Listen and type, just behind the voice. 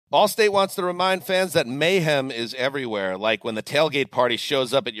Allstate wants to remind fans that mayhem is everywhere, like when the tailgate party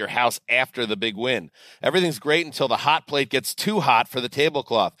shows up at your house after the big win. Everything's great until the hot plate gets too hot for the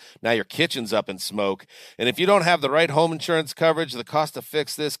tablecloth. Now your kitchen's up in smoke. And if you don't have the right home insurance coverage, the cost to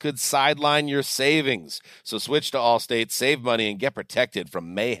fix this could sideline your savings. So switch to Allstate, save money, and get protected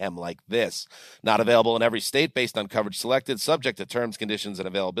from mayhem like this. Not available in every state based on coverage selected, subject to terms, conditions, and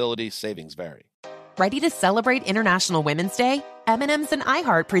availability. Savings vary. Ready to celebrate International Women's Day? M&M's and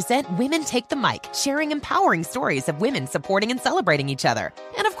iHeart present Women Take the Mic, sharing empowering stories of women supporting and celebrating each other.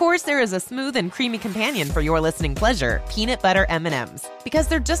 And of course, there is a smooth and creamy companion for your listening pleasure, peanut butter M&M's. Because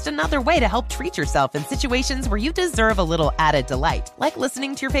they're just another way to help treat yourself in situations where you deserve a little added delight, like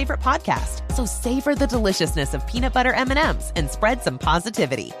listening to your favorite podcast. So savor the deliciousness of peanut butter M&M's and spread some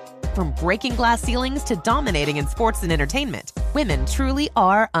positivity. From breaking glass ceilings to dominating in sports and entertainment, women truly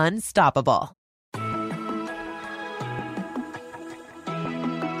are unstoppable.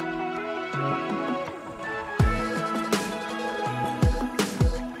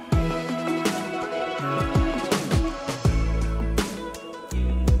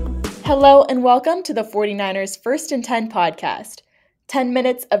 Hello and welcome to the 49ers First and 10 podcast. 10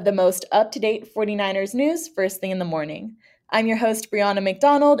 minutes of the most up-to-date 49ers news first thing in the morning. I'm your host, Brianna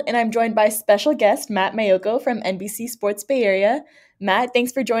McDonald, and I'm joined by special guest Matt Maiocco from NBC Sports Bay Area. Matt,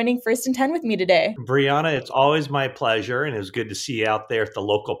 thanks for joining First and 10 with me today. Brianna, it's always my pleasure, and it was good to see you out there at the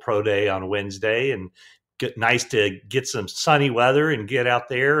local pro day on Wednesday, and nice to get some sunny weather and get out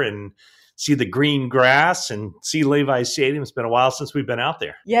there and see the green grass and see Levi's Stadium. It's been a while since we've been out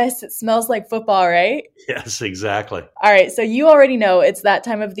there. Yes, it smells like football, right? Yes, exactly. All right, so you already know it's that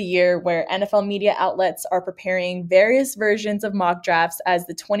time of the year where NFL media outlets are preparing various versions of mock drafts as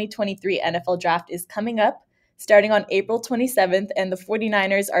the 2023 NFL Draft is coming up, starting on April 27th, and the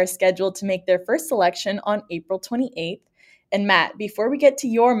 49ers are scheduled to make their first selection on April 28th. And Matt, before we get to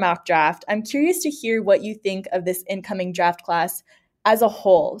your mock draft, I'm curious to hear what you think of this incoming draft class as a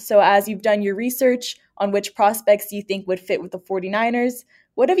whole. So as you've done your research on which prospects you think would fit with the 49ers,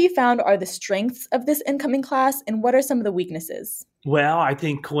 what have you found are the strengths of this incoming class, and what are some of the weaknesses? Well, I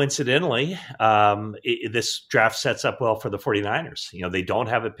think coincidentally, this draft sets up well for the 49ers. You know, they don't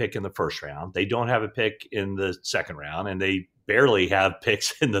have a pick in the first round. They don't have a pick in the second round, and they barely have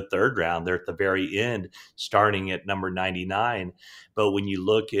picks in the third round. They're at the very end, starting at number 99. But when you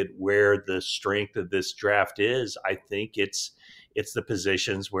look at where the strength of this draft is, I think it's the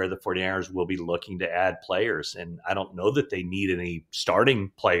positions where the 49ers will be looking to add players. And I don't know that they need any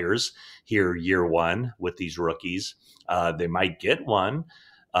starting players here year one with these rookies. They might get one,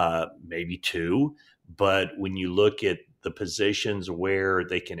 maybe two. But when you look at the positions where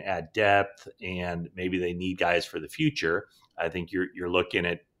they can add depth and maybe they need guys for the future, I think you're looking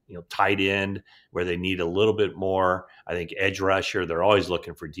at, tight end where they need a little bit more. I think edge rusher, they're always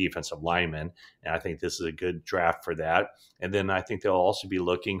looking for defensive linemen. And I think this is a good draft for that. And then I think they'll also be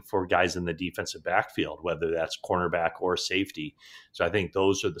looking for guys in the defensive backfield, whether that's cornerback or safety. So I think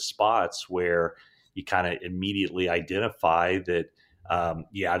those are the spots where you kind of immediately identify that,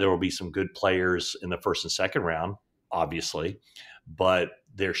 there will be some good players in the first and second round, obviously, but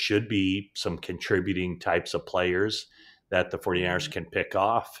there should be some contributing types of players that the 49ers can pick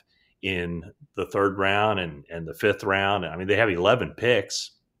off in the third round and the fifth round. I mean, they have 11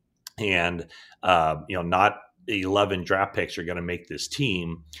 picks, and not 11 draft picks are going to make this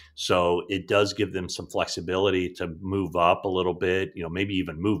team. So it does give them some flexibility to move up a little bit, maybe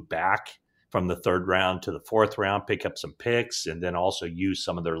even move back from the third round to the fourth round, pick up some picks, and then also use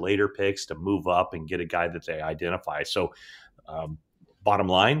some of their later picks to move up and get a guy that they identify. So, bottom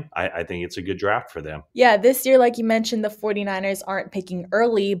line, I think it's a good draft for them. Yeah, this year, like you mentioned, the 49ers aren't picking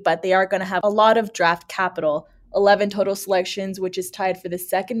early, but they are going to have a lot of draft capital, 11 total selections, which is tied for the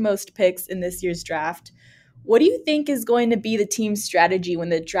second most picks in this year's draft. What do you think is going to be the team's strategy when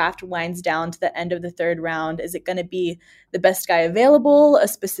the draft winds down to the end of the third round? Is it going to be the best guy available, a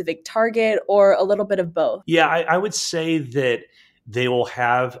specific target, or a little bit of both? Yeah, I would say that they will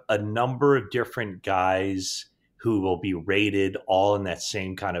have a number of different guys who will be rated all in that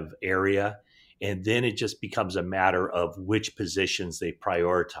same kind of area. And then it just becomes a matter of which positions they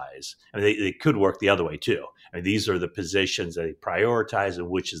prioritize. I mean, they could work the other way too. I mean, these are the positions that they prioritize and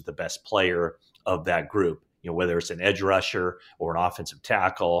which is the best player of that group. Whether it's an edge rusher or an offensive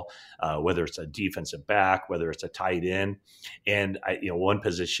tackle, whether it's a defensive back, whether it's a tight end. And one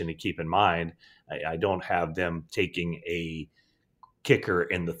position to keep in mind, I don't have them taking a kicker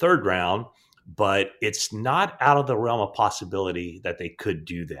in the third round, but it's not out of the realm of possibility that they could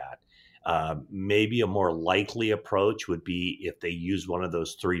do that. Maybe a more likely approach would be if they use one of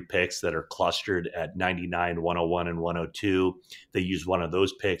those 3 picks that are clustered at 99, 101, and 102. They use one of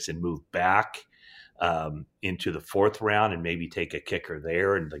those picks and move back into the 4th round and maybe take a kicker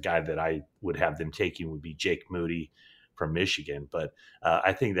there. And the guy that I would have them taking would be Jake Moody from Michigan. But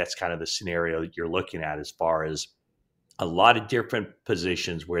I think that's kind of the scenario that you're looking at, as far as a lot of different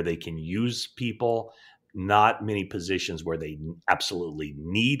positions where they can use people, not many positions where they absolutely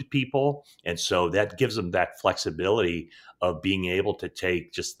need people. And so that gives them that flexibility of being able to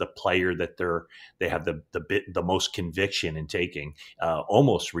take just the player that they have the most conviction in taking,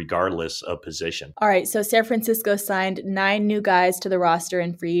 almost regardless of position. All right, so San Francisco signed 9 new guys to the roster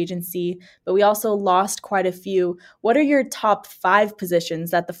in free agency, but we also lost quite a few. What are your top 5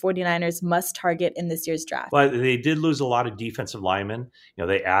 positions that the 49ers must target in this year's draft? Well, they did lose a lot of defensive linemen.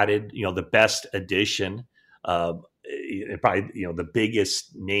 They added, the best addition, probably, the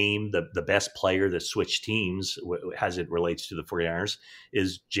biggest name, the best player that switched teams as it relates to the 49ers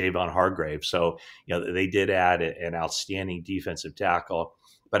is Javon Hargrave. So, they did add an outstanding defensive tackle,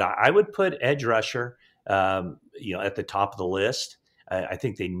 but I would put edge rusher, at the top of the list. I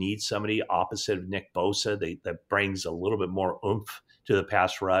think they need somebody opposite of Nick Bosa that brings a little bit more oomph to the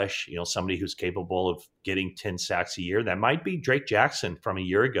pass rush, somebody who's capable of getting 10 sacks a year. That might be Drake Jackson from a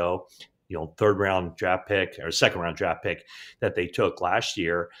year ago, 3rd round draft pick or 2nd round draft pick that they took last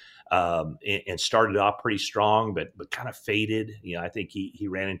year, and started off pretty strong, but kind of faded. I think he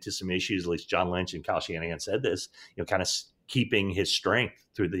ran into some issues, at least John Lynch and Kyle Shanahan said this, kind of keeping his strength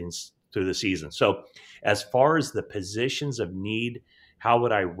through the season. So as far as the positions of need, how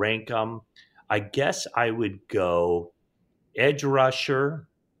would I rank them? I guess I would go edge rusher.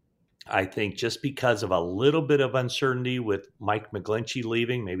 I think just because of a little bit of uncertainty with Mike McGlinchey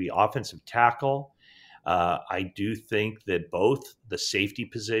leaving, maybe offensive tackle. I do think that both the safety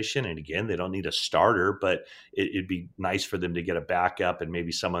position, and again, they don't need a starter, but it'd be nice for them to get a backup and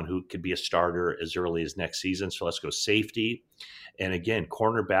maybe someone who could be a starter as early as next season. So let's go safety. And again,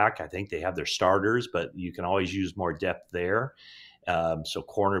 cornerback, I think they have their starters, but you can always use more depth there. So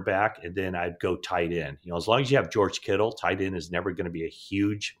cornerback, and then I'd go tight end. As long as you have George Kittle, tight end is never going to be a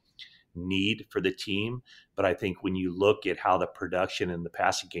huge need for the team. But I think when you look at how the production in the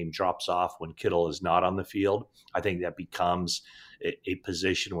passing game drops off when Kittle is not on the field, I think that becomes a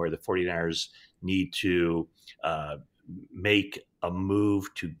position where the 49ers need to make a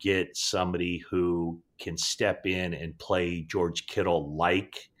move to get somebody who can step in and play George Kittle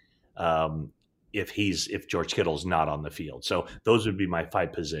like if George Kittle's not on the field. So those would be my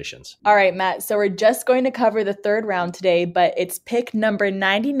 5 positions. All right, Matt. So we're just going to cover the 3rd round today, but it's pick number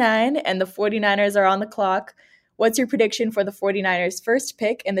 99 and the 49ers are on the clock. What's your prediction for the 49ers' first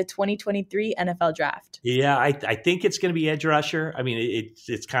pick in the 2023 NFL Draft? Yeah, I think it's going to be edge rusher. I mean,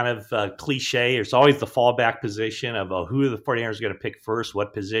 it's kind of cliche. There's always the fallback position of who the 49ers going to pick first,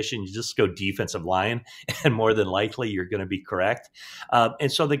 what position. You just go defensive line, and more than likely you're going to be correct.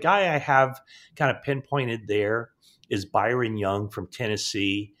 And so the guy I have kind of pinpointed there is Byron Young from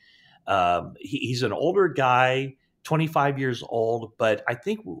Tennessee. He's an older guy, 25 years old, but I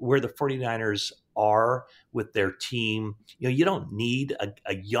think where the 49ers are with their team, you don't need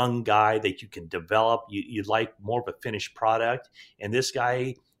a young guy that you can develop. You'd like more of a finished product. And this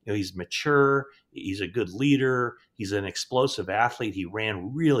guy, he's mature. He's a good leader. He's an explosive athlete. He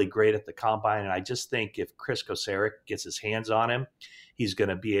ran really great at the combine. And I just think if Chris Kocurek gets his hands on him, he's going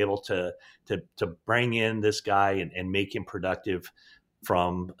to be able to bring in this guy and make him productive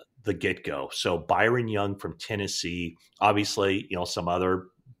from the get-go. So Byron Young from Tennessee, obviously, some other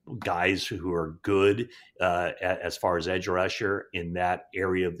guys who are good as far as edge rusher in that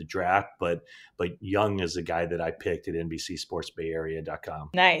area of the draft, but Young is the guy that I picked at NBCSportsBayArea.com.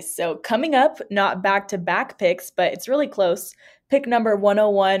 Nice. So coming up, not back-to-back picks, but it's really close. Pick number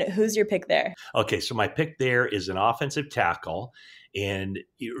 101. Who's your pick there? Okay, so my pick there is an offensive tackle, and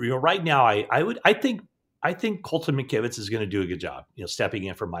right now I think Colton McKivitz is going to do a good job, stepping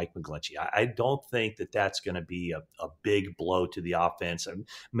in for Mike McGlinchey. I don't think that that's going to be a big blow to the offense.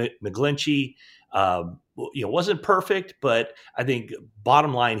 McGlinchey, wasn't perfect, but I think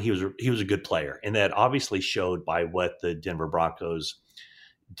bottom line, he was a good player, and that obviously showed by what the Denver Broncos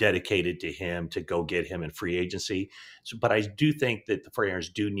dedicated to him to go get him in free agency. So, but I do think that the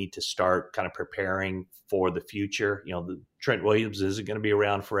 49ers do need to start kind of preparing for the future. Trent Williams isn't going to be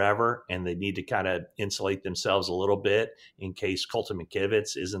around forever, and they need to kind of insulate themselves a little bit in case Colton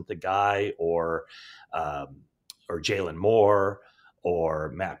McKivitz isn't the guy, or Jalen Moore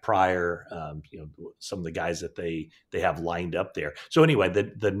or Matt Pryor, some of the guys that they have lined up there. So anyway,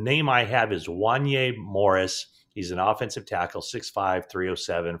 the name I have is Wanye Morris He's an offensive tackle, 6'5",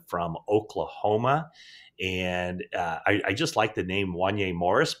 307 from Oklahoma. And I just like the name Wanye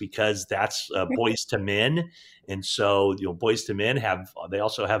Morris because that's Boys to Men. And so, Boys to Men they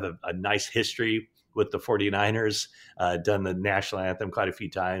also have a nice history with the 49ers, done the national anthem quite a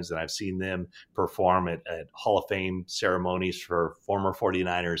few times, and I've seen them perform at Hall of Fame ceremonies for former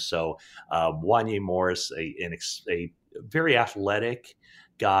 49ers. So Wanye Morris, a very athletic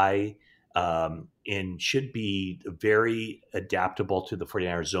guy, and should be very adaptable to the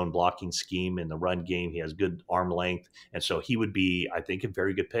 49ers zone blocking scheme in the run game. He has good arm length. And so he would be, I think, a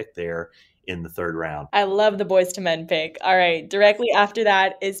very good pick there in the third round. I love the Boys to Men pick. All right. Directly after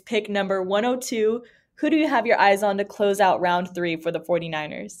that is pick number 102. Who do you have your eyes on to close out round 3 for the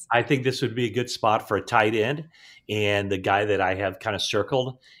 49ers? I think this would be a good spot for a tight end. And the guy that I have kind of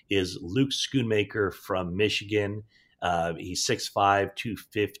circled is Luke Schoonmaker from Michigan. He's 6'5",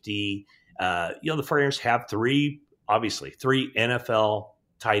 250. The 49ers have three NFL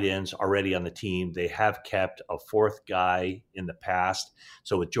tight ends already on the team. They have kept a fourth guy in the past.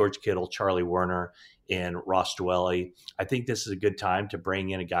 So with George Kittle, Charlie Werner, and Ross Dwelly, I think this is a good time to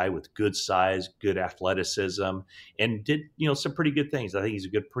bring in a guy with good size, good athleticism, and did some pretty good things. I think he's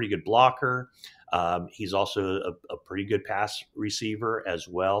a pretty good blocker. He's also a pretty good pass receiver as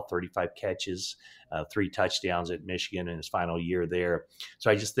well. 35 catches, 3 touchdowns at Michigan in his final year there.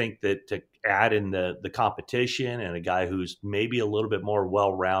 So I just think that to add in the competition and a guy who's maybe a little bit more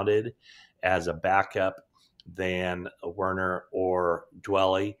well-rounded as a backup than a Werner or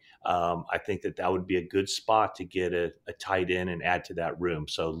Dwelly, I think that would be a good spot to get a tight end and add to that room.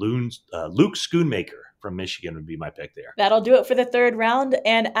 So Luke Schoonmaker from Michigan would be my pick there. That'll do it for the third round.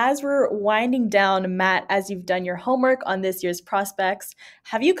 And as we're winding down, Matt, as you've done your homework on this year's prospects,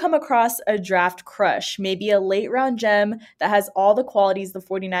 have you come across a draft crush, maybe a late round gem that has all the qualities the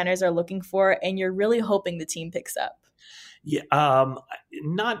 49ers are looking for and you're really hoping the team picks up? Yeah,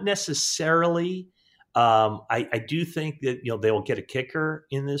 not necessarily. I do think that they will get a kicker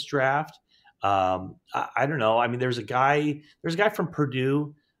in this draft. I don't know. I mean, there's a guy from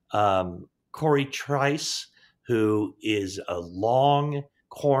Purdue, Corey Trice, who is a long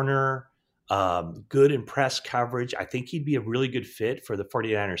corner, good in press coverage. I think he'd be a really good fit for the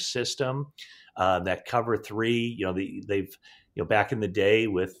 49ers system. That cover 3, they've back in the day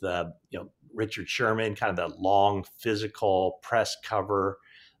with Richard Sherman, kind of that long physical press cover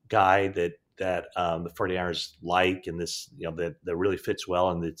guy that the 49ers like, and this that really fits well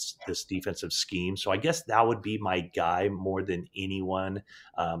in this defensive scheme. So I guess that would be my guy more than anyone.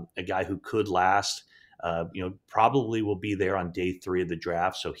 A guy who could last. Probably will be there on day 3 of the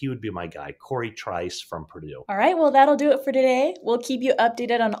draft. So he would be my guy, Corey Trice from Purdue. All right, well, that'll do it for today. We'll keep you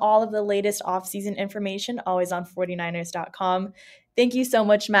updated on all of the latest offseason information, always on 49ers.com. Thank you so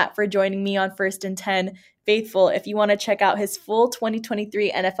much, Matt, for joining me on First and 10. Faithful, if you want to check out his full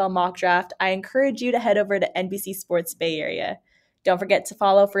 2023 NFL mock draft, I encourage you to head over to NBC Sports Bay Area. Don't forget to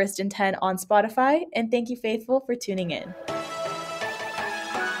follow First and 10 on Spotify, and thank you, Faithful, for tuning in.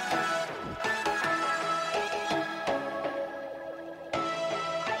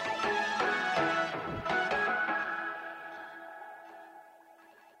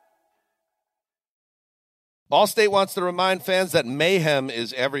 Allstate wants to remind fans that mayhem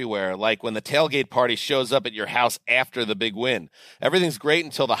is everywhere, like when the tailgate party shows up at your house after the big win. Everything's great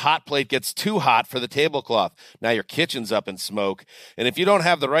until the hot plate gets too hot for the tablecloth. Now your kitchen's up in smoke. And if you don't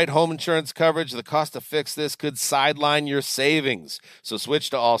have the right home insurance coverage, the cost to fix this could sideline your savings. So switch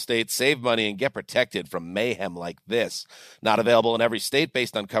to Allstate, save money, and get protected from mayhem like this. Not available in every state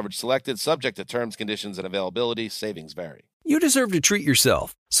based on coverage selected, subject to terms, conditions, and availability. Savings vary. You deserve to treat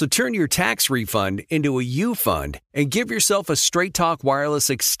yourself, so turn your tax refund into a U-Fund and give yourself a Straight Talk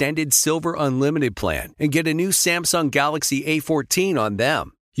Wireless Extended Silver Unlimited plan and get a new Samsung Galaxy A14 on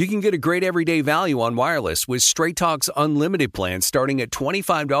them. You can get a great everyday value on wireless with Straight Talk's Unlimited plan starting at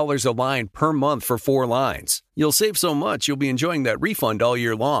 $25 a line per month for 4 lines. You'll save so much you'll be enjoying that refund all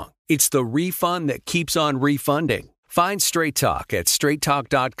year long. It's the refund that keeps on refunding. Find Straight Talk at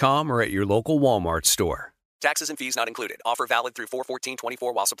straighttalk.com or at your local Walmart store. Taxes and fees not included. Offer valid through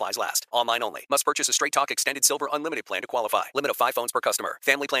 4/14/24 while supplies last. Online only. Must purchase a Straight Talk Extended Silver Unlimited plan to qualify. Limit of 5 phones per customer.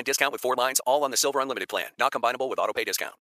 Family plan discount with 4 lines, all on the Silver Unlimited plan. Not combinable with autopay discount.